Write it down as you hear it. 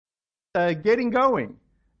getting going,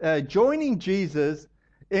 joining Jesus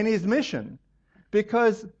in his mission,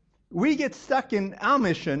 because we get stuck in our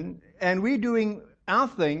mission and we're doing our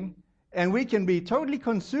thing, and we can be totally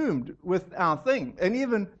consumed with our thing, and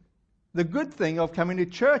even the good thing of coming to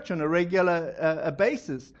church on a regular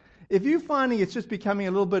basis. If you're finding it's just becoming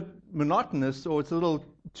a little bit monotonous, or it's a little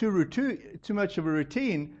too much of a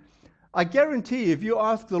routine, I guarantee you, if you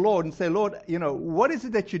ask the Lord and say, Lord, what is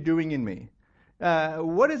it that you're doing in me?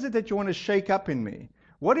 What is it that you want to shake up in me?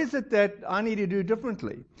 What is it that I need to do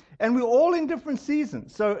differently? And we're all in different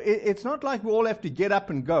seasons. So it's not like we all have to get up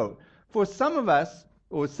and go. For some of us,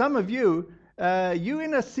 or some of you, you're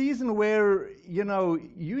in a season where,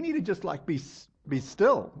 you need to just like be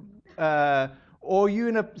still. Or you're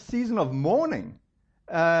in a season of mourning.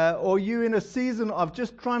 Or you're in a season of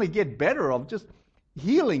just trying to get better, of just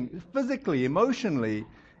healing physically, emotionally.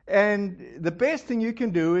 And the best thing you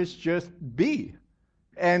can do is just be,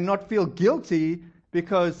 and not feel guilty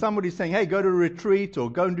because somebody's saying, hey, go to a retreat or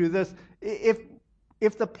go and do this.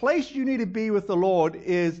 If the place you need to be with the Lord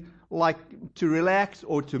is like to relax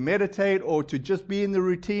or to meditate or to just be in the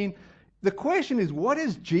routine, the question is, what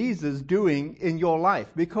is Jesus doing in your life?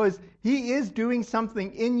 Because he is doing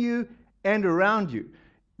something in you and around you.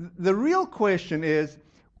 The real question is,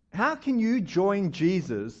 how can you join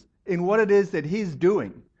Jesus in what it is that he's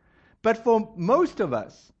doing? But for most of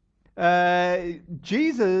us,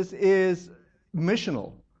 Jesus is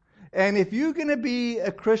missional. And if you're going to be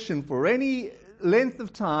a Christian for any length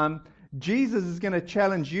of time, Jesus is going to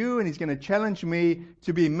challenge you, and he's going to challenge me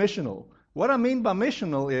to be missional. What I mean by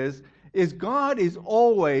missional is God is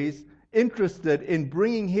always interested in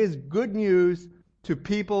bringing his good news to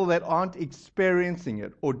people that aren't experiencing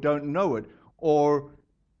it, or don't know it, or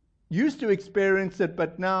used to experience it,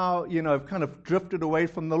 but now, have kind of drifted away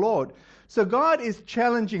from the Lord. So God is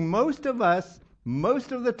challenging most of us,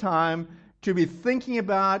 most of the time, to be thinking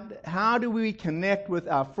about how do we connect with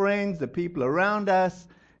our friends, the people around us,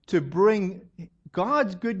 to bring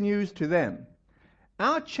God's good news to them.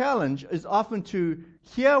 Our challenge is often to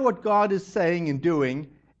hear what God is saying and doing,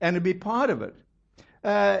 and to be part of it.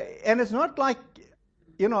 And it's not like,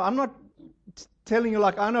 I'm not telling you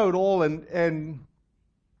like I know it all and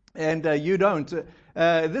you don't.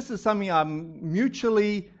 This is something I'm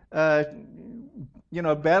mutually,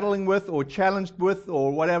 battling with or challenged with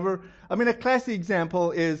or whatever. I mean, a classic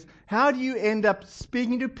example is, how do you end up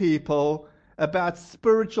speaking to people about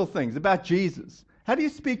spiritual things, about Jesus? How do you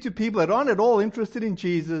speak to people that aren't at all interested in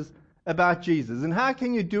Jesus about Jesus? And how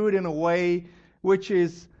can you do it in a way which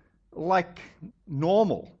is like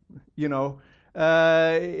normal,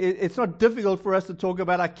 It's not difficult for us to talk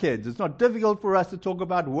about our kids. It's not difficult for us to talk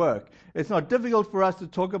about work. It's not difficult for us to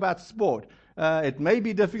talk about sport. It may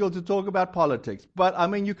be difficult to talk about politics, but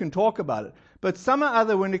you can talk about it. But somehow or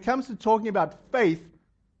other, when it comes to talking about faith,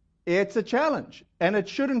 it's a challenge, and it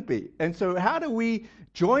shouldn't be. And so how do we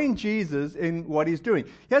join Jesus in what he's doing?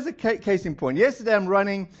 Here's a case in point. Yesterday I'm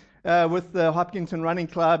running with the Hopkinton Running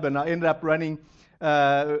Club, and I ended up running,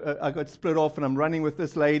 I got split off, and I'm running with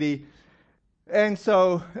this lady. And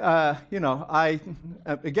so, I'm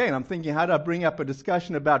thinking, how do I bring up a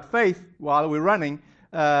discussion about faith while we're running?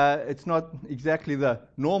 It's not exactly the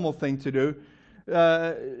normal thing to do.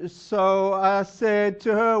 So I said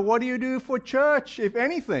to her, what do you do for church, if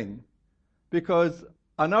anything? Because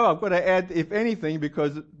I know I've got to add if anything,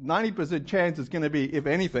 because 90% chance is going to be if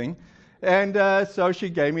anything. And so she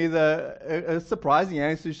gave me a surprising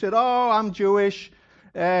answer. She said, I'm Jewish,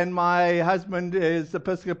 and my husband is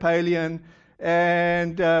Episcopalian.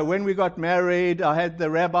 And when we got married, I had the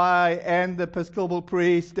rabbi and the Episcopal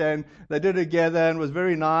priest, and they did it together, and it was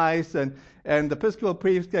very nice. And the Episcopal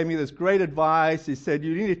priest gave me this great advice. He said,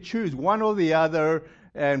 you need to choose one or the other,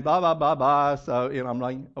 and blah, blah, blah, blah. So, I'm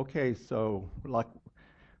like, okay, so,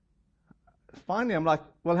 finally I'm like,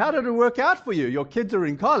 well, how did it work out for you? Your kids are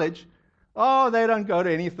in college. Oh, they don't go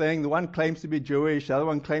to anything. The one claims to be Jewish, the other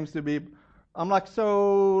one claims to be... I'm like,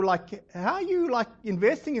 so, how are you,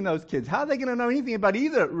 investing in those kids? How are they going to know anything about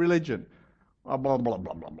either religion? Oh, blah, blah,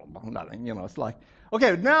 blah, blah, blah, blah, nothing, it's like,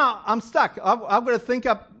 okay, now I'm stuck. I've got to think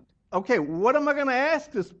up, okay, what am I going to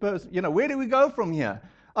ask this person? Where do we go from here?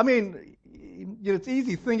 It's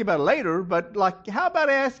easy to think about it later, but, how about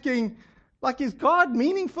asking, is God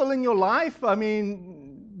meaningful in your life?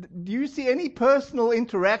 Do you see any personal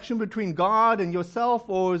interaction between God and yourself,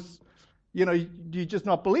 or do you just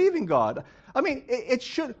not believe in God? It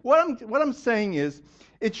should. What I'm saying is,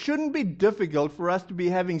 it shouldn't be difficult for us to be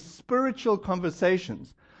having spiritual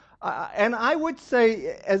conversations. And I would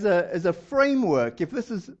say, as a framework, if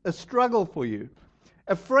this is a struggle for you,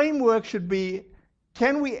 a framework should be: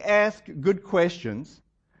 can we ask good questions,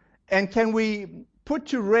 And can we put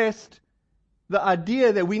to rest the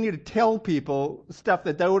idea that we need to tell people stuff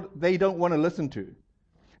that they don't want to listen to?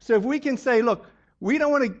 So if we can say, look, we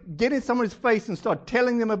don't want to get in someone's face and start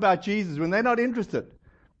telling them about Jesus when they're not interested.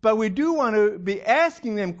 But we do want to be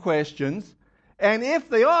asking them questions, and if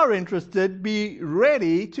they are interested, be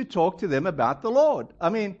ready to talk to them about the Lord. I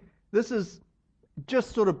mean, this is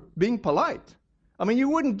just sort of being polite. I mean, you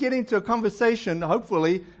wouldn't get into a conversation,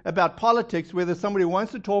 hopefully, about politics, whether somebody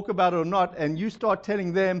wants to talk about it or not, and you start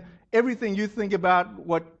telling them everything you think about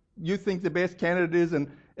what you think the best candidate is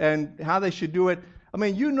and how they should do it. I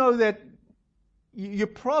mean, you know that you're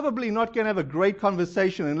probably not going to have a great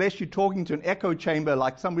conversation unless you're talking to an echo chamber,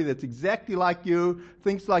 like somebody that's exactly like you,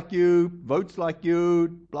 thinks like you, votes like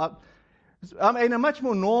you, blah. I mean, a much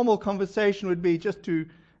more normal conversation would be just to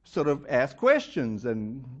sort of ask questions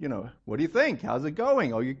and, what do you think? How's it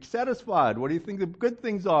going? Are you satisfied? What do you think the good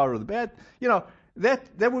things are or the bad?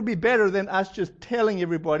 That would be better than us just telling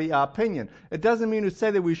everybody our opinion. It doesn't mean to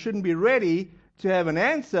say that we shouldn't be ready to have an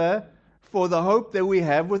answer for the hope that we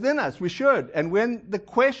have within us. We should. And when the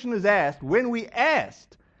question is asked, when we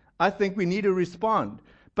asked, I think we need to respond.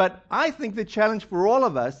 But I think the challenge for all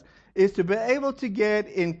of us is to be able to get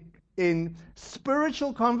in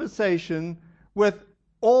spiritual conversation with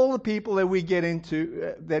all the people that we get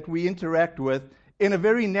into, that we interact with, in a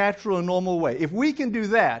very natural and normal way. If we can do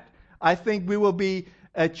that, I think we will be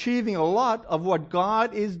achieving a lot of what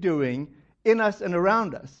God is doing in us and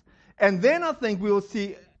around us. And then I think we will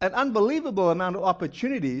see an unbelievable amount of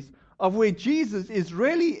opportunities of where Jesus is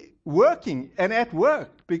really working and at work.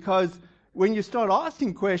 Because when you start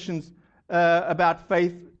asking questions about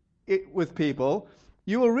faith with people,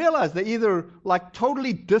 you will realize they're either like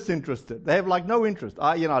totally disinterested. They have like no interest.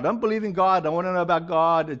 I don't believe in God. I want to know about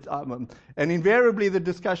God. And invariably the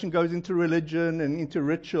discussion goes into religion and into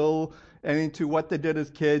ritual and into what they did as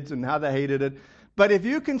kids and how they hated it. But if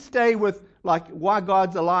you can stay with like why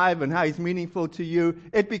God's alive and how He's meaningful to you,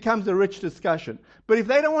 it becomes a rich discussion. But if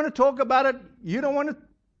they don't want to talk about it, you don't want to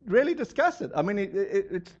really discuss it. I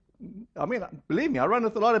mean, believe me, I run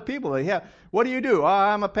with a lot of people. They hear, what do you do? Oh,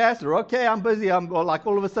 I'm a pastor. Okay, I'm busy. Like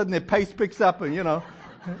all of a sudden their pace picks up and,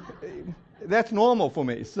 that's normal for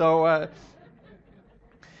me. So,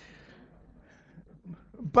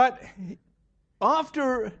 but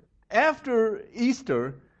after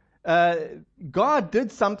Easter, God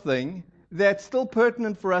did something that's still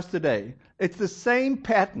pertinent for us today. It's the same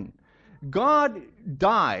pattern. God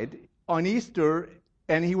died on Easter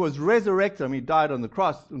and He was resurrected. He died on the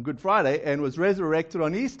cross on Good Friday and was resurrected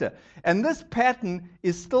on Easter. And this pattern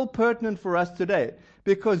is still pertinent for us today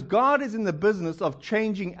because God is in the business of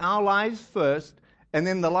changing our lives first and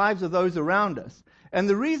then the lives of those around us. And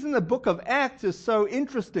the reason the book of Acts is so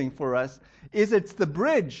interesting for us is it's the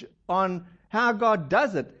bridge on how God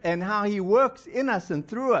does it and how He works in us and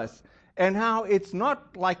through us and how it's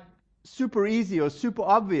not like super easy or super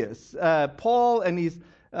obvious. Paul and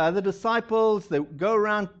the disciples, they go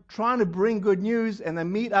around trying to bring good news and they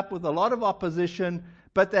meet up with a lot of opposition,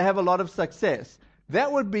 but they have a lot of success.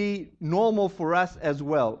 That would be normal for us as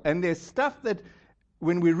well. And there's stuff that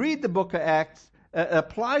when we read the book of Acts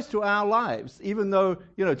applies to our lives. Even though,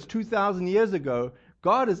 it's 2,000 years ago,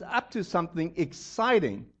 God is up to something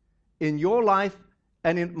exciting in your life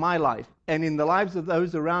and in my life and in the lives of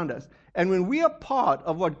those around us. And when we are part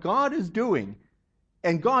of what God is doing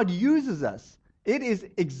and God uses us, it is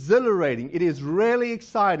exhilarating. It is really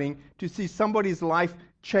exciting to see somebody's life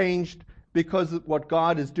changed because of what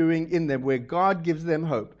God is doing in them, where God gives them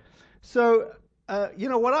hope. So,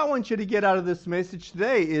 what I want you to get out of this message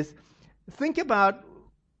today is think about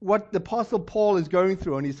what the Apostle Paul is going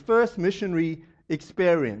through on his first missionary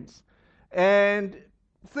experience. And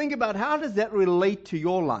think about how does that relate to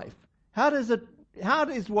your life? How does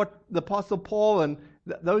what the Apostle Paul and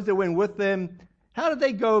those that went with them, how did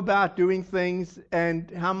they go about doing things,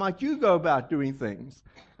 and how might you go about doing things?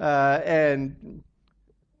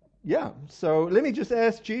 So let me just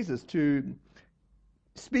ask Jesus to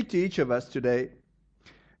speak to each of us today.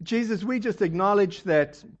 Jesus, we just acknowledge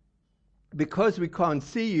that because we can't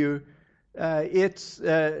see you, it's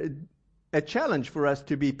a challenge for us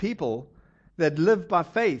to be people that live by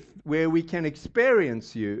faith, where we can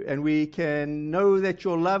experience you and we can know that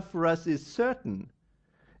your love for us is certain.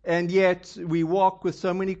 And yet we walk with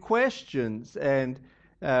so many questions and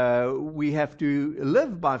we have to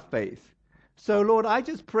live by faith. So Lord, I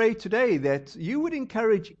just pray today that you would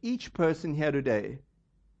encourage each person here today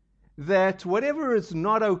that whatever is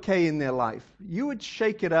not okay in their life, you would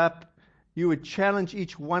shake it up, you would challenge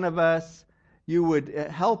each one of us, you would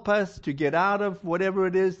help us to get out of whatever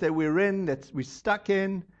it is that we're in, that we're stuck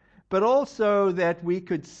in. but also that we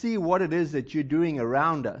could see what it is that you're doing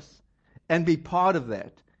around us and be part of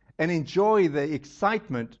that and enjoy the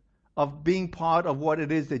excitement of being part of what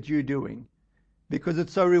it is that you're doing, because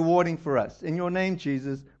it's so rewarding for us. In your name,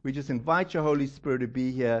 Jesus, we just invite your Holy Spirit to be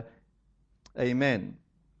here. Amen.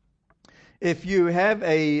 If you have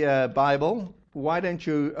a Bible, why don't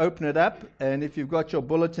you open it up? And if you've got your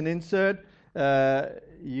bulletin insert,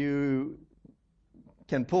 you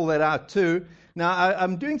can pull that out too. Now,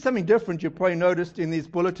 I'm doing something different. You probably noticed in these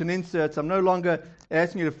bulletin inserts, I'm no longer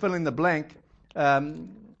asking you to fill in the blank.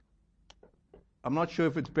 I'm not sure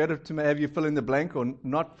if it's better to have you fill in the blank or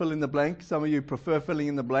not fill in the blank. Some of you prefer filling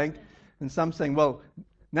in the blank, and some saying, well,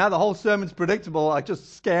 now the whole sermon's predictable. I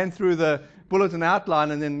just scan through the bulletin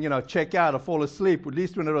outline and then, check out or fall asleep. At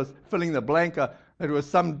least when it was filling the blank, there was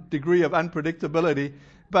some degree of unpredictability.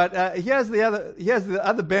 But here's the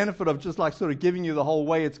other benefit of just like sort of giving you the whole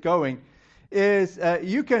way it's going, is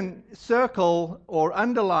you can circle or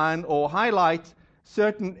underline or highlight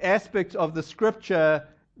certain aspects of the scripture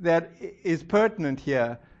that is pertinent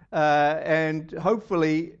here. And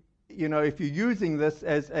hopefully, if you're using this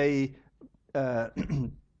as a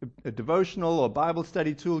devotional or Bible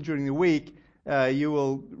study tool during the week, you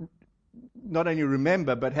will not only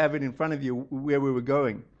remember, but have it in front of you where we were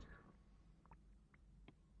going.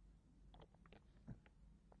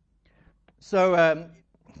 So,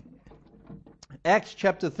 Acts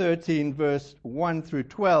chapter 13, verse 1 through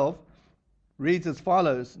 12, reads as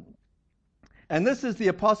follows. And this is the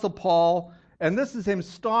Apostle Paul, and this is him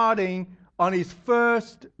starting on his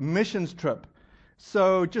first missions trip.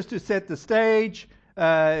 So just to set the stage,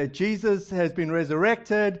 Jesus has been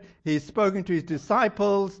resurrected, he's spoken to his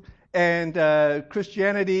disciples, and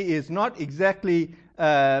Christianity is not exactly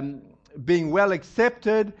being well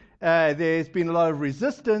accepted. There's been a lot of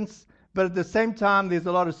resistance, but at the same time there's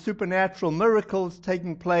a lot of supernatural miracles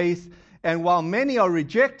taking place, and while many are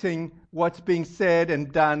rejecting what's being said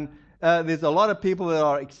and done, there's a lot of people that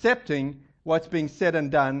are accepting what's being said and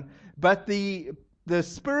done. But the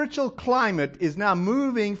spiritual climate is now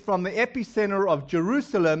moving from the epicenter of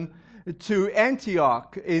Jerusalem to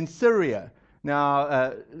Antioch in Syria.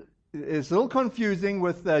 Now, it's a little confusing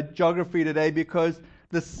with geography today, because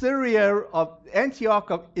the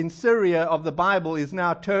Antioch in Syria of the Bible is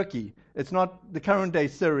now Turkey. It's not the current day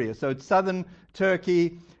Syria. So it's southern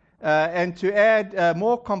Turkey. And to add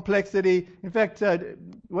more complexity, in fact,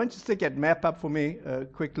 why don't you stick that map up for me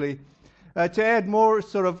quickly? To add more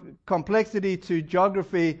sort of complexity to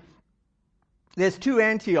geography, there's two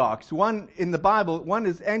Antiochs. One in the Bible, one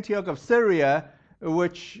is Antioch of Syria,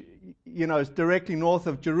 which is directly north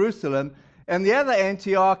of Jerusalem, and the other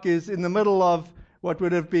Antioch is in the middle of what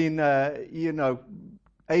would have been,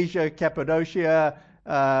 Asia, Cappadocia,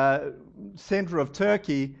 center of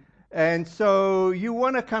Turkey. And so you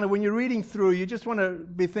want to kind of, when you're reading through, you just want to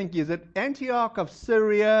be thinking, is it Antioch of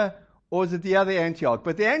Syria or is it the other Antioch?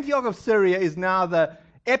 But the Antioch of Syria is now the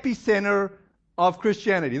epicenter of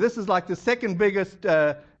Christianity. This is like the second biggest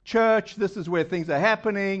church. This is where things are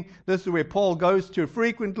happening. This is where Paul goes to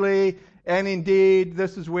frequently. And indeed,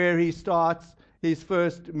 this is where he starts his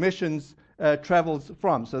first missions travels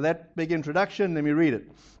from. So that big introduction, let me read it.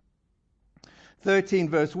 13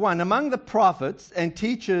 verse 1, among the prophets and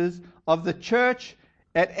teachers of the church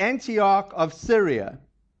at Antioch of Syria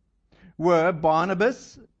were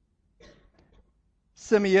Barnabas,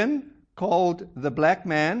 Simeon, called the Black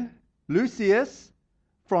Man, Lucius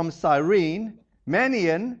from Cyrene,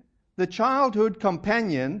 Manaen, the childhood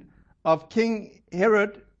companion of King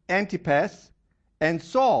Herod Antipas, and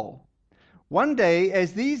Saul. One day,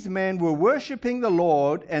 as these men were worshiping the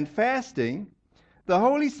Lord and fasting, the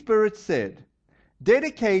Holy Spirit said,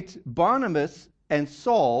 dedicate Barnabas and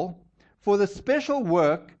Saul for the special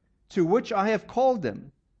work to which I have called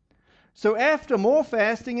them. So after more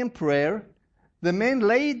fasting and prayer, the men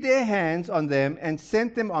laid their hands on them and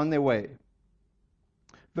sent them on their way.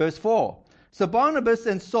 Verse 4. So Barnabas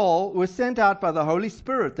and Saul were sent out by the Holy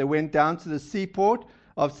Spirit. They went down to the seaport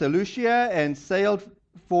of Seleucia and sailed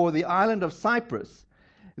for the island of Cyprus.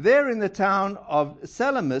 There in the town of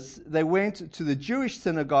Salamis, they went to the Jewish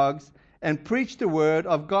synagogues and preached the word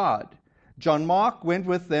of God. John Mark went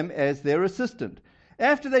with them as their assistant.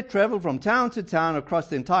 After they traveled from town to town across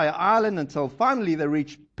the entire island until finally they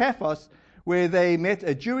reached Paphos, where they met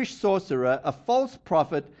a Jewish sorcerer, a false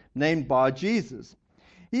prophet named Bar-Jesus.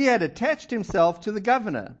 He had attached himself to the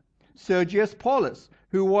governor, Sergius Paulus,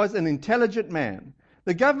 who was an intelligent man.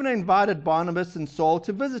 The governor invited Barnabas and Saul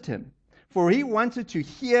to visit him, for he wanted to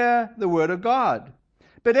hear the word of God.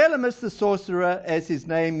 But Elymas the sorcerer, as his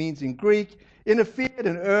name means in Greek, interfered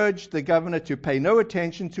and urged the governor to pay no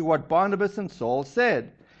attention to what Barnabas and Saul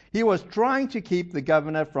said. He was trying to keep the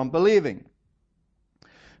governor from believing.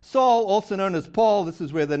 Saul, also known as Paul, this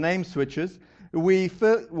is where the name switches,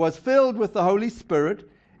 was filled with the Holy Spirit,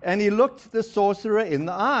 and he looked the sorcerer in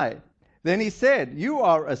the eye. Then he said, "You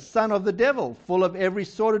are a son of the devil, full of every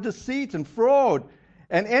sort of deceit and fraud,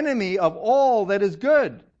 an enemy of all that is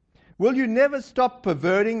good. Will you never stop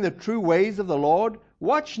perverting the true ways of the Lord?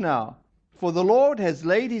 Watch now, for the Lord has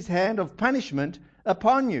laid his hand of punishment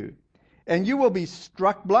upon you, and you will be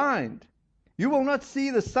struck blind. You will not see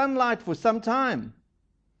the sunlight for some time."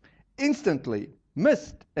 Instantly,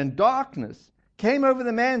 mist and darkness came over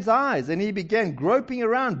the man's eyes, and he began groping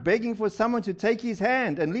around, begging for someone to take his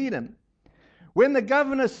hand and lead him. When the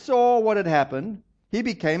governor saw what had happened, he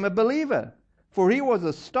became a believer, for he was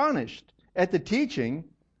astonished at the teaching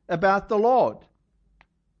about the Lord.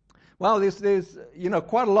 Well, there's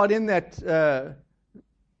quite a lot in that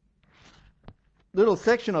little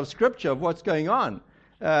section of Scripture of what's going on.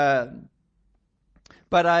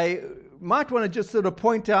 But I might want to just sort of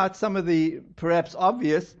point out some of the perhaps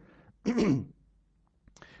obvious, and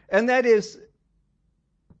that is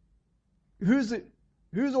who's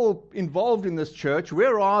all involved in this church,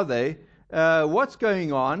 where are they, what's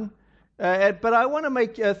going on. But I want to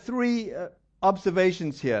make three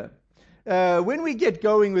observations here. When we get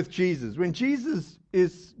going with Jesus, when Jesus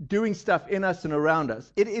is doing stuff in us and around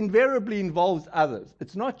us, it invariably involves others.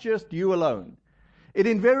 It's not just you alone. It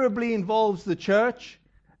invariably involves the church,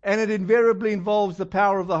 and it invariably involves the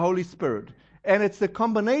power of the Holy Spirit. And it's the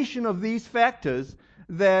combination of these factors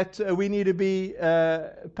that we need to be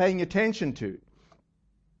paying attention to.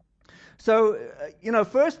 So,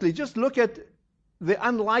 firstly, just look at the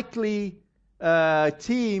unlikely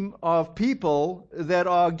team of people that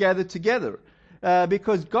are gathered together.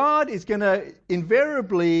 Because God is going to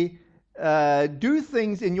invariably do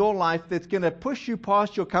things in your life that's going to push you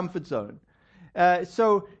past your comfort zone.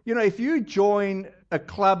 So, if you join a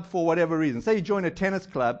club for whatever reason, say you join a tennis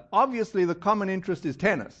club, obviously the common interest is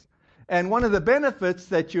tennis. And one of the benefits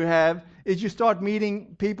that you have is you start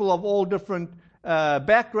meeting people of all different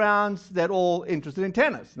backgrounds that all interested in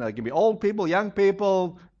tennis. Now, it can be old people, young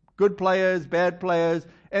people, good players, bad players,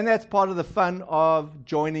 and that's part of the fun of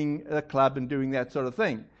joining a club and doing that sort of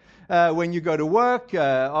thing. When you go to work,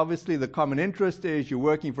 obviously the common interest is you're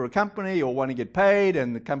working for a company or want to get paid,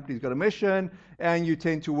 and the company's got a mission, and you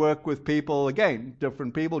tend to work with people, again,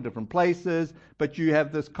 different people, different places, but you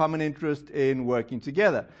have this common interest in working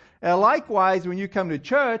together. Likewise, when you come to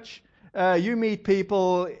church, you meet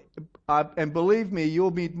people, and believe me,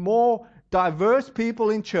 you'll meet more diverse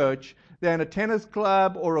people in church than a tennis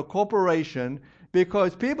club or a corporation,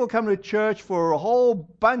 because people come to church for a whole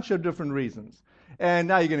bunch of different reasons. And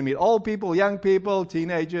now you're going to meet old people, young people,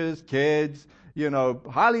 teenagers, kids,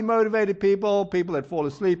 highly motivated people, people that fall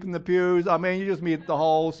asleep in the pews. I mean, you just meet the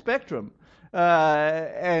whole spectrum.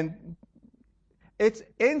 And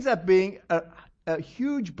it ends up being a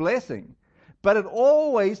huge blessing, but it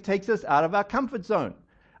always takes us out of our comfort zone.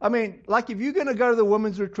 I mean, like if you're going to go to the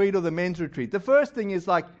women's retreat or the men's retreat, the first thing is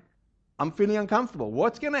like, I'm feeling uncomfortable.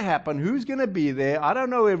 What's going to happen? Who's going to be there? I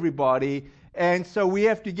don't know everybody. And so we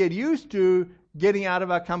have to get used to getting out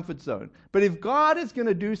of our comfort zone. But if God is going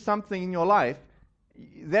to do something in your life,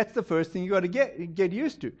 that's the first thing you got to get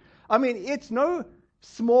used to. I mean, it's no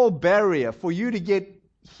small barrier for you to get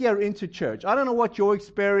here into church. I don't know what your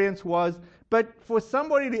experience was, but for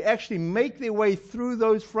somebody to actually make their way through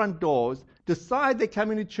those front doors, decide they're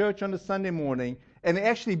coming to church on a Sunday morning, and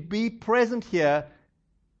actually be present here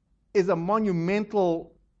is a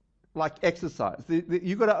monumental exercise.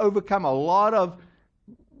 You've got to overcome a lot of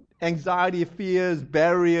anxiety, fears,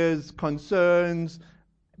 barriers, concerns,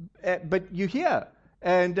 but you're here.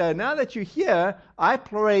 And now that you're here, I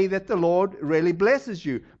pray that the Lord really blesses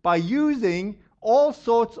you by using all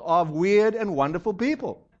sorts of weird and wonderful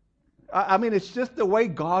people. I mean, it's just the way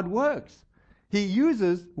God works. He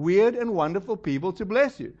uses weird and wonderful people to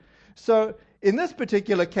bless you. So in this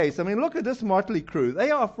particular case, I mean, look at this motley crew.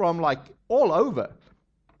 They are from all over.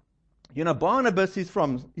 Barnabas, he's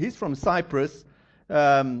from Cyprus.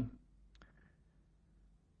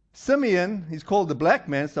 Simeon, he's called the black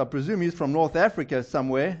man, so I presume he's from North Africa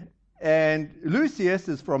somewhere. And Lucius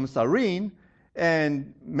is from Cyrene.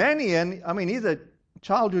 And Manaen, I mean, he's a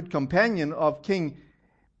childhood companion of King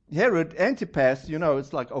Herod Antipas.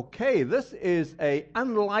 It's like, okay, this is an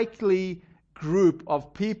unlikely group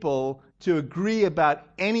of people to agree about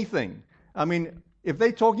anything. I mean, if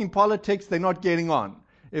they're talking politics, they're not getting on.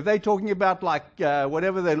 If they're talking about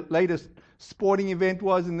whatever the latest sporting event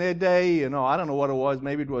was in their day, I don't know what it was.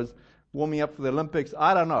 Maybe it was warming up for the Olympics.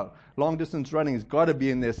 I don't know. Long distance running has got to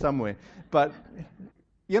be in there somewhere. But,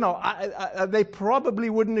 they probably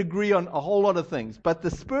wouldn't agree on a whole lot of things, but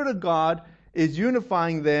the Spirit of God is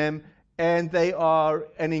unifying them, and they are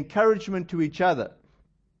an encouragement to each other.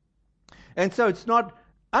 And so it's not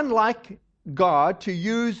unlike God to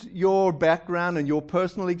use your background and your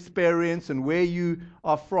personal experience and where you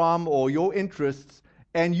are from or your interests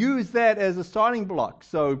and use that as a starting block.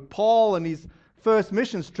 So Paul, in his first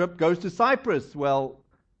missions trip, goes to Cyprus. Well,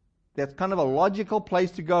 that's kind of a logical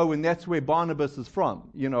place to go, and that's where Barnabas is from,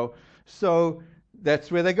 So that's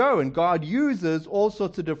where they go, and God uses all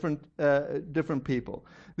sorts of different people.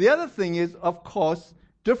 The other thing is, of course,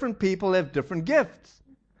 different people have different gifts.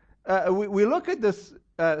 We look at this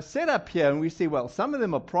setup here, and we see, well, some of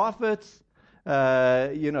them are prophets,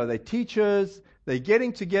 they're teachers, they're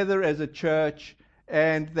getting together as a church,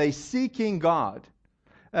 and they're seeking God.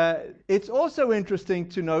 It's also interesting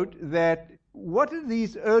to note that what did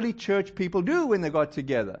these early church people do when they got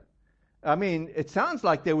together? I mean, it sounds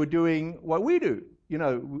like they were doing what we do.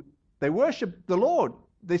 They worship the Lord.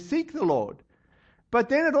 They seek the Lord. But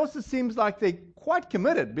then it also seems like they're quite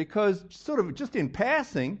committed, because sort of just in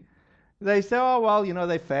passing, they say, oh, well,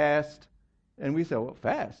 they fast. And we say, well,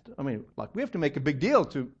 fast? I mean, like, we have to make a big deal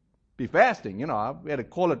to be fasting. We had to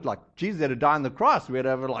call it like Jesus had to die on the cross. We had to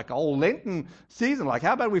have like a whole Lenten season. Like,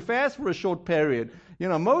 how about we fast for a short period?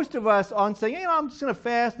 Most of us aren't saying, I'm just going to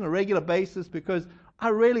fast on a regular basis because I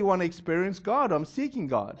really want to experience God. I'm seeking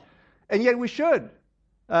God. And yet we should.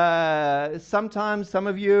 Sometimes some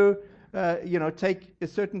of you, take a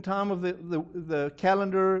certain time of the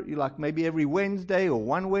calendar, like maybe every Wednesday or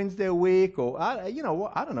one Wednesday a week, or I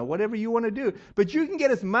don't know, whatever you want to do. But you can get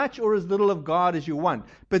as much or as little of God as you want.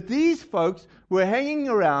 But these folks were hanging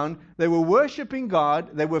around, they were worshiping God,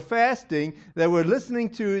 they were fasting, they were listening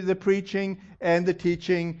to the preaching and the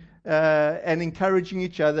teaching, and encouraging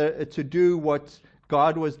each other to do what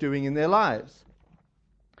God was doing in their lives.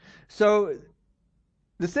 So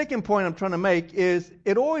the second point I'm trying to make is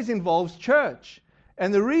it always involves church.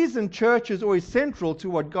 And the reason church is always central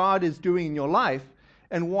to what God is doing in your life,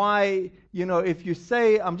 and why, if you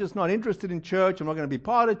say, I'm just not interested in church, I'm not going to be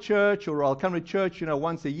part of church, or I'll come to church,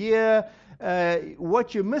 once a year,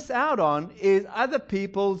 what you miss out on is other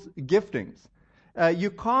people's giftings.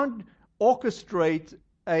 You can't orchestrate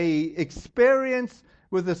a experience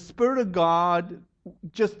with the Spirit of God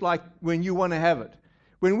just like when you want to have it.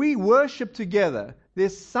 When we worship together,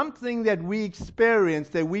 there's something that we experience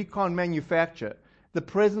that we can't manufacture, the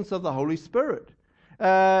presence of the Holy Spirit.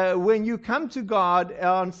 When you come to God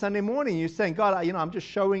on Sunday morning, you're saying, God, I'm just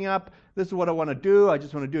showing up. This is what I want to do. I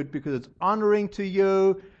just want to do it because it's honoring to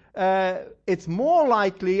you. It's more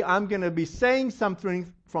likely I'm going to be saying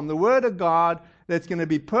something from the Word of God that's going to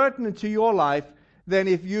be pertinent to your life than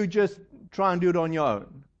if you just try and do it on your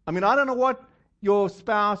own. I mean, I don't know what your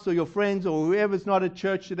spouse or your friends or whoever's not at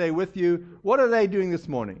church today with you, what are they doing this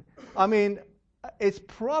morning? I mean, it's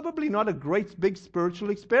probably not a great big spiritual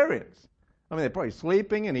experience. I mean, they're probably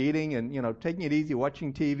sleeping and eating and, taking it easy,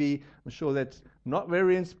 watching TV. I'm sure that's not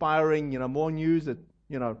very inspiring. More news at,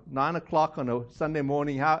 9 o'clock on a Sunday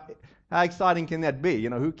morning. How exciting can that be?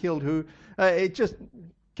 Who killed who? It just,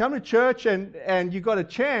 come to church and you got a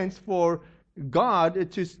chance for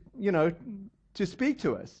God to, to speak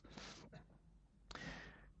to us.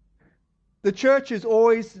 The church is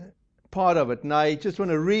always part of it. And I just want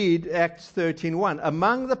to read Acts 13:1.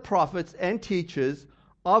 Among the prophets and teachers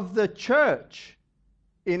of the church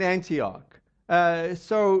in Antioch.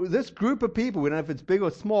 So this group of people, we don't know if it's big or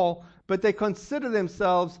small, but they consider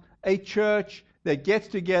themselves a church that gets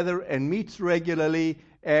together and meets regularly,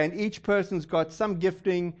 and each person's got some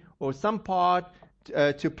gifting or some part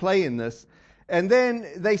to play in this. And then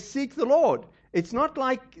they seek the Lord. It's not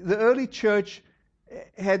like the early church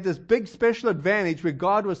had this big special advantage where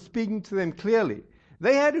God was speaking to them clearly.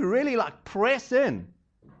 They had to really press in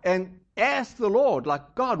and ask the Lord,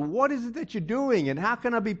 God, what is it that you're doing and how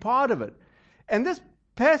can I be part of it? And this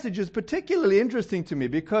passage is particularly interesting to me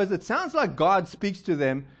because it sounds like God speaks to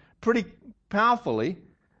them pretty powerfully,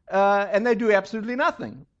 and they do absolutely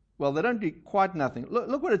nothing. Well, they don't do quite nothing.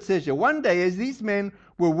 Look what it says here. One day, as these men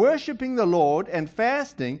were worshiping the Lord and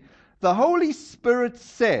fasting, the Holy Spirit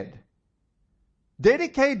said,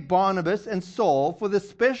 dedicate Barnabas and Saul for the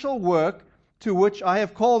special work to which I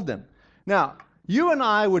have called them. Now, you and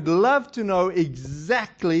I would love to know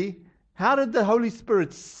exactly how did the Holy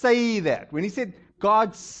Spirit say that? When he said,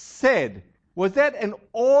 God said, was that an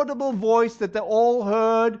audible voice that they all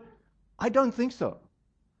heard? I don't think so.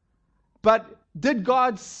 But did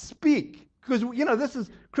God speak? Because, this is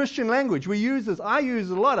Christian language. We use this. I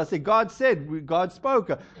use it a lot. I say, God said, God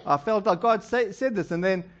spoke. I felt like God said this. And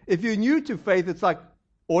then if you're new to faith, it's like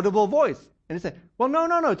audible voice. And you say, well,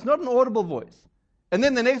 no, it's not an audible voice. And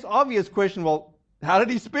then the next obvious question, well, how did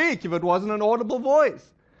he speak if it wasn't an audible voice?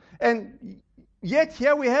 And yet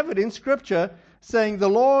here we have it in Scripture saying the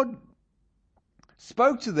Lord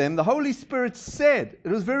spoke to them. The Holy Spirit said, it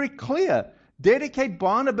was very clear, dedicate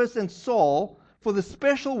Barnabas and Saul for the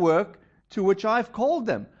special work to which I've called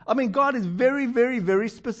them. I mean, God is very, very, very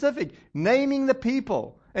specific, naming the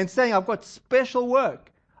people and saying, I've got special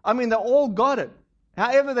work. I mean, they all got it.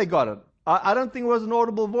 However they got it. I don't think it was an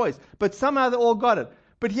audible voice, but somehow they all got it.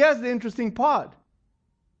 But here's the interesting part.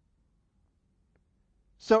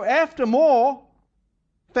 So after more,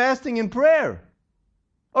 fasting and prayer.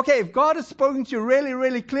 Okay, if God has spoken to you really,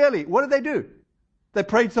 really clearly, what did they do? They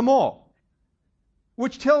prayed some more.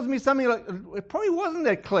 Which tells me something like, it probably wasn't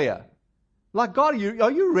that clear. Like, God,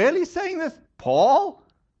 are you really saying this? Paul?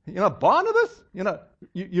 Barnabas?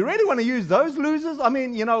 You really want to use those losers? I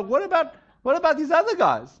mean, what about these other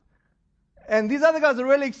guys? And these other guys are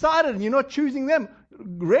really excited and you're not choosing them.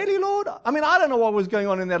 Really, Lord? I mean, I don't know what was going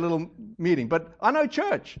on in that little meeting, but I know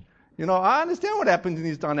church. I understand what happens in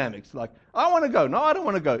these dynamics. Like, I want to go. No, I don't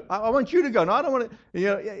want to go. I want you to go. No, I don't want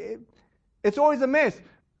to. It's always a mess.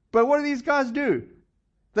 But what do these guys do?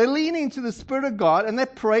 They lean into the Spirit of God and they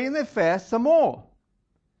pray and they fast some more.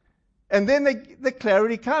 And then the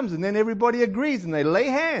clarity comes and then everybody agrees and they lay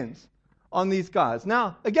hands on these guys.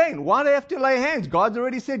 Now, again, why do they have to lay hands? God's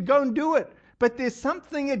already said, go and do it. But there's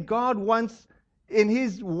something that God wants in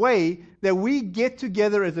His way that we get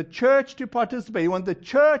together as a church to participate. He wanted the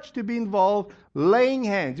church to be involved laying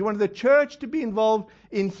hands. He wanted the church to be involved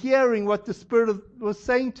in hearing what the Spirit was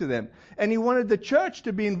saying to them. And He wanted the church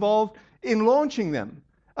to be involved in launching them.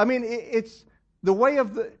 I mean, it's the way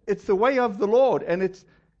of the Lord, and it's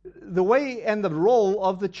the way and the role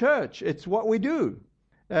of the church. It's what we do.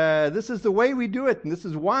 This is the way we do it, and this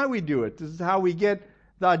is why we do it. This is how we get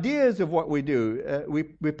the ideas of what we do.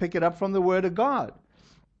 We pick it up from the Word of God.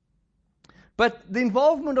 But the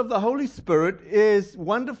involvement of the Holy Spirit is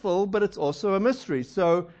wonderful, but it's also a mystery.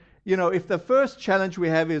 So, if the first challenge we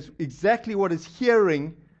have is exactly what does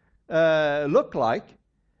hearing look like,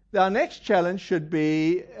 our next challenge should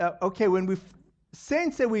be, when we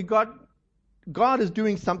sense that God is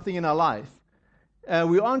doing something in our life,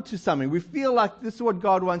 we're onto something, we feel like this is what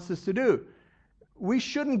God wants us to do, we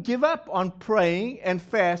shouldn't give up on praying and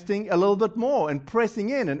fasting a little bit more and pressing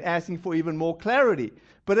in and asking for even more clarity.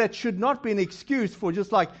 But that should not be an excuse for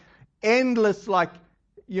just like endless,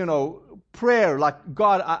 prayer. Like,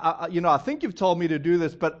 God, I think you've told me to do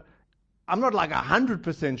this, but I'm not like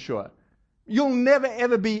 100% sure. You'll never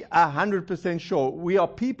ever be 100% sure. We are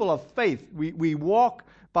people of faith. We walk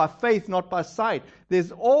by faith, not by sight.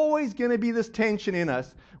 There's always going to be this tension in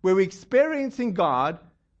us where we're experiencing God,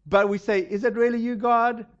 but we say, is it really you,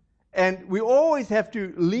 God? And we always have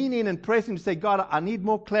to lean in and press Him to say, God, I need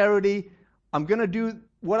more clarity. I'm going to do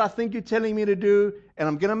what I think you're telling me to do, and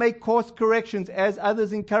I'm going to make course corrections as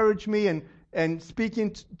others encourage me and speak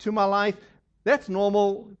into my life. That's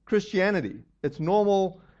normal Christianity. It's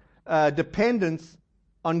normal dependence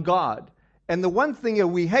on God. And the one thing that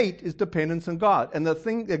we hate is dependence on God. And the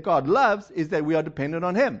thing that God loves is that we are dependent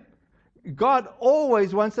on Him. God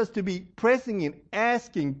always wants us to be pressing in,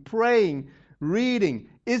 asking, praying, reading.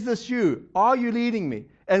 Is this you? Are you leading me?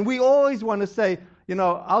 And we always want to say,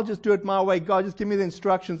 I'll just do it my way. God, just give me the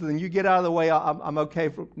instructions and then you get out of the way. I'm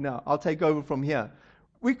okay. No, I'll take over from here.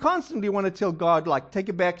 We constantly want to tell God, take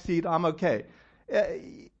a back seat. I'm okay.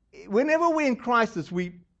 Whenever we're in crisis,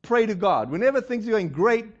 we pray to God. Whenever things are going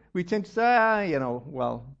great, we tend to say,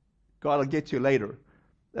 God will get you later.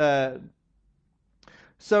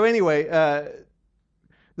 So anyway,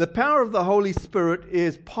 the power of the Holy Spirit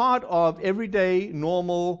is part of everyday,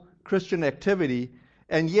 normal Christian activity,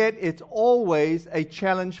 and yet it's always a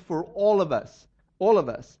challenge for all of us. All of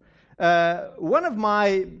us. One of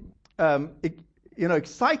my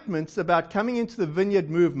excitements about coming into the Vineyard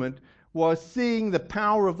movement was seeing the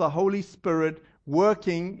power of the Holy Spirit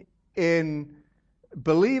working in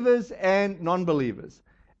believers and non-believers.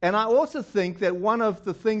 And I also think that one of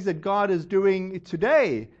the things that God is doing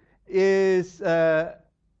today is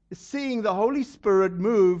seeing the Holy Spirit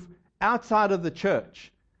move outside of the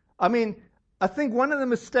church. I mean, I think one of the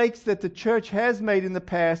mistakes that the church has made in the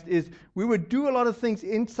past is we would do a lot of things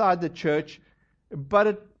inside the church,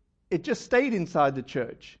 but it just stayed inside the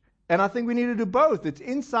church. And I think we need to do both. It's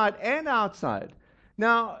inside and outside.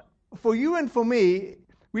 Now, for you and for me,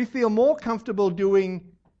 we feel more comfortable doing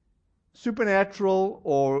supernatural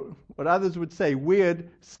or what others would say weird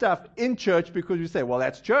stuff in church because we say, well,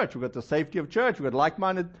 that's church. We've got the safety of church. We've got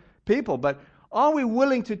like-minded people. But are we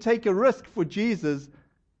willing to take a risk for Jesus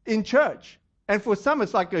in church? And for some,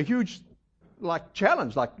 it's like a huge like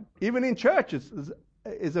challenged. Like even in church,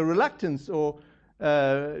 is a reluctance, or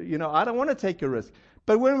I don't want to take a risk.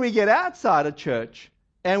 But when we get outside of church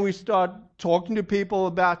and we start talking to people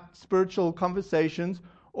about spiritual conversations,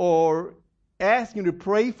 or asking to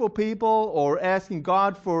pray for people, or asking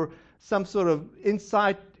God for some sort of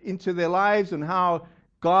insight into their lives and how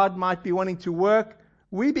God might be wanting to work,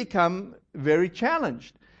 we become very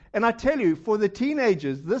challenged. And I tell you, for the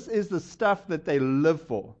teenagers, this is the stuff that they live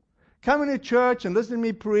for. Coming to church and listening to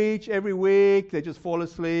me preach every week, they just fall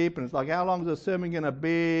asleep, and it's like, how long is the sermon going to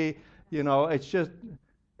be? It's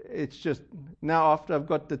just, now after I've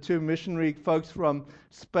got the two missionary folks from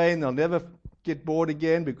Spain, they'll never get bored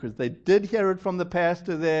again, because they did hear it from the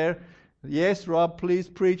pastor there. Yes, Rob, please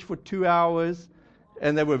preach for 2 hours.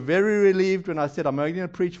 And they were very relieved when I said, I'm only going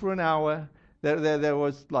to preach for an hour. There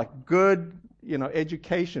was like good,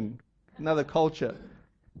 education, another culture.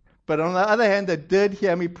 But on the other hand, they did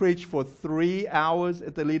hear me preach for 3 hours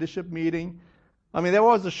at the leadership meeting. I mean, that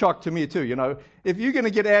was a shock to me too. If you're going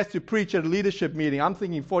to get asked to preach at a leadership meeting, I'm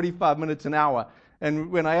thinking 45 minutes, an hour.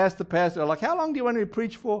 And when I asked the pastor, like, how long do you want me to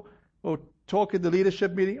preach for? Or talk at the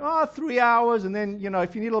leadership meeting? 3 hours. And then,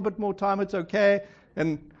 if you need a little bit more time, it's okay.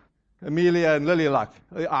 And Amelia and Lily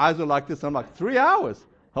their eyes are like this. I'm like, 3 hours?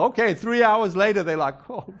 Okay, 3 hours later, they're like,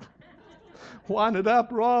 wind it up,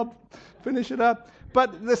 Rob. Finish it up.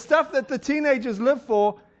 But the stuff that the teenagers live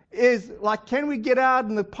for is like, can we get out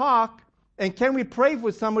in the park and can we pray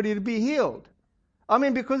for somebody to be healed? I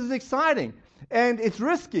mean, because it's exciting and it's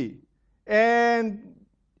risky and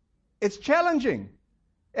it's challenging.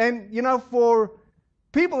 And, for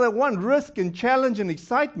people that want risk and challenge and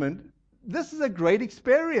excitement, this is a great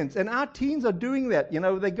experience. And our teens are doing that.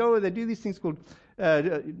 They do these things called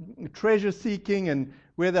treasure seeking, and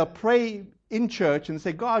where they'll pray in church and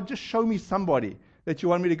say, God, just show me somebody that you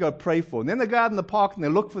want me to go pray for. And then they go out in the park and they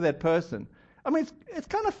look for that person. I mean, it's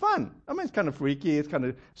kind of fun. I mean, it's kind of freaky, it's kind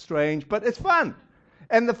of strange, but it's fun.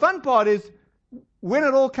 And the fun part is when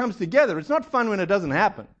it all comes together. It's not fun when it doesn't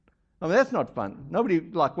happen. I mean, that's not fun. Nobody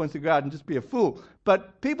wants to go out and just be a fool.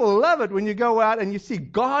 But people love it when you go out and you see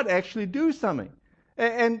God actually do something.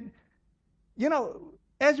 And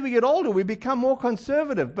as we get older, we become more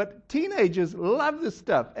conservative. But teenagers love this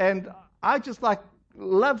stuff. And I just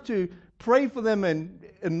love to pray for them and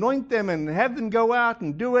anoint them and have them go out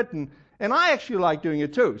and do it. And I actually like doing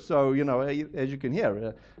it too. So, as you can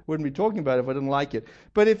hear, I wouldn't be talking about it if I didn't like it.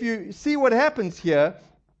 But if you see what happens here,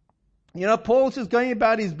 Paul's just going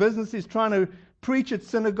about his business. He's trying to preach at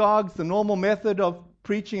synagogues, the normal method of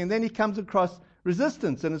preaching. And then he comes across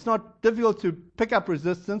resistance. And it's not difficult to pick up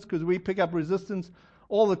resistance, because we pick up resistance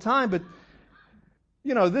all the time. But,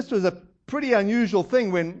 this was a pretty unusual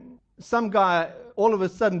thing when some guy all of a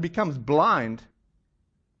sudden becomes blind.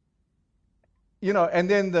 And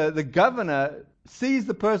then the governor sees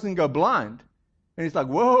the person go blind. And he's like,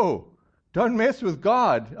 whoa, don't mess with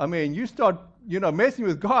God. I mean, you start, messing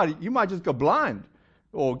with God, you might just go blind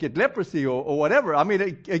or get leprosy or whatever. I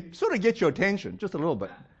mean, it sort of gets your attention just a little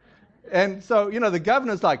bit. And so, the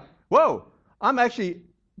governor's like, whoa,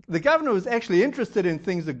 the governor was actually interested in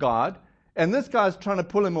things of God, and this guy's trying to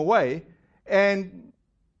pull him away. And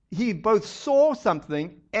he both saw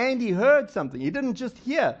something and he heard something. He didn't just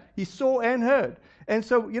hear, he saw and heard. And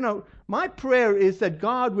so, my prayer is that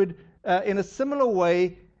God would, in a similar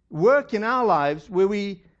way, work in our lives where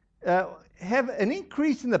we have an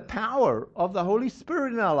increase in the power of the Holy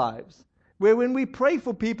Spirit in our lives, where when we pray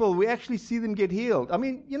for people, we actually see them get healed. I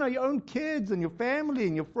mean, your own kids and your family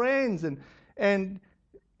and your friends, and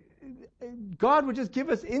God would just give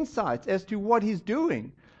us insights as to what He's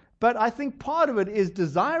doing. But I think part of it is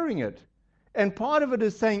desiring it, and part of it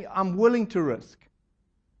is saying, I'm willing to risk.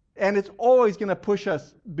 And it's always going to push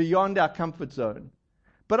us beyond our comfort zone.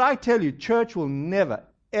 But I tell you, church will never,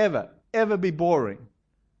 ever, ever be boring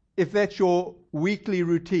if that's your weekly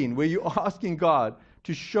routine, where you're asking God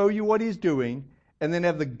to show you what He's doing and then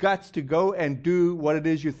have the guts to go and do what it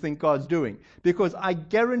is you think God's doing. Because I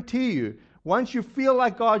guarantee you, once you feel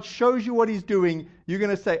like God shows you what He's doing, you're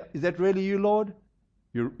going to say, is that really you, Lord?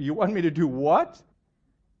 You want me to do what?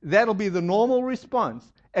 That'll be the normal response.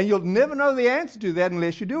 And you'll never know the answer to that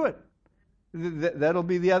unless you do it. That'll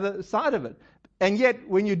be the other side of it. And yet,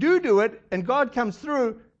 when you do it, and God comes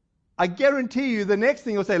through, I guarantee you the next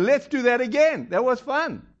thing you'll say, let's do that again. That was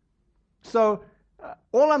fun. So,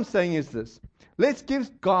 all I'm saying is this. Let's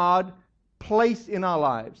give God place in our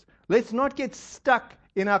lives. Let's not get stuck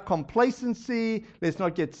in our complacency. Let's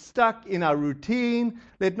not get stuck in our routine.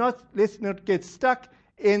 Let's not get stuck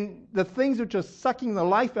in the things which are sucking the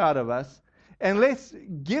life out of us. And let's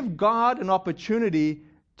give God an opportunity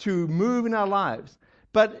to move in our lives.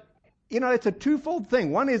 But it's a twofold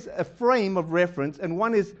thing. One is a frame of reference, and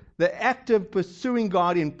one is the active pursuing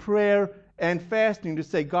God in prayer and fasting to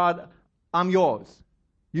say, God, I'm yours.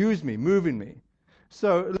 Use me, move in me.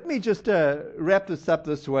 So let me just wrap this up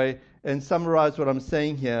this way and summarize what I'm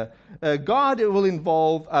saying here. God will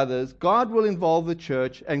involve others. God will involve the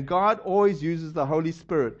church, and God always uses the Holy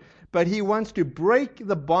Spirit. But He wants to break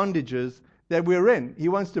the bondages that we're in. He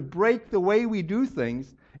wants to break the way we do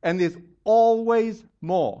things, and there's always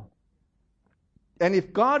more. And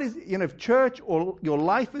if God is, if church or your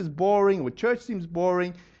life is boring, or church seems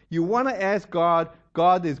boring, you want to ask God,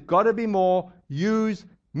 there's got to be more. Use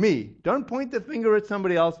me. Don't point the finger at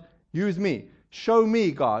somebody else. Use me. Show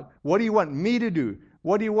me, God. What do you want me to do?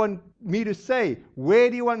 What do you want me to say? Where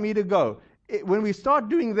do you want me to go? When we start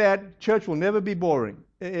doing that, church will never be boring.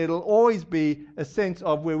 It'll always be a sense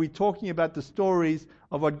of where we're talking about the stories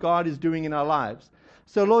of what God is doing in our lives.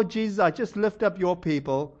 So, Lord Jesus, I just lift up your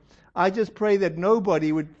people. I just pray that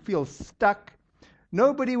nobody would feel stuck.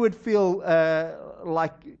 Nobody would feel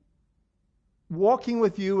like walking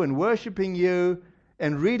with you and worshiping you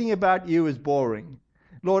and reading about you is boring.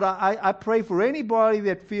 Lord, I pray for anybody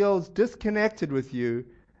that feels disconnected with you,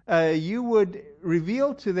 you would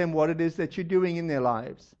reveal to them what it is that you're doing in their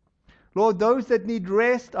lives. Lord, those that need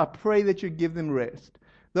rest, I pray that you give them rest.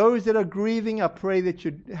 Those that are grieving, I pray that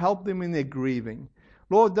you help them in their grieving.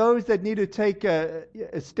 Lord, those that need to take a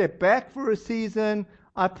step back for a season,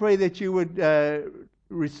 I pray that you would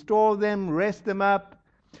restore them, rest them up.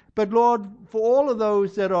 But Lord, for all of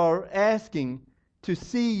those that are asking to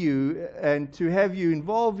see you and to have you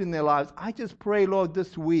involved in their lives, I just pray, Lord,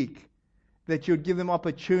 this week that you'd give them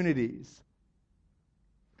opportunities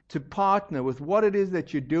to partner with what it is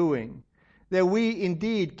that you're doing, that we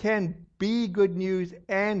indeed can be good news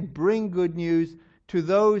and bring good news to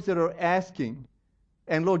those that are asking.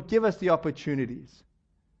 And Lord, give us the opportunities.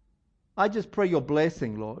 I just pray your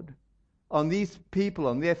blessing, Lord, on these people,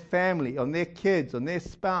 on their family, on their kids, on their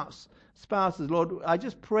spouses. Lord, I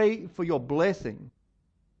just pray for your blessing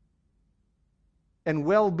and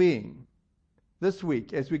well-being this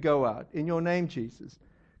week as we go out. In your name, Jesus.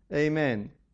 Amen.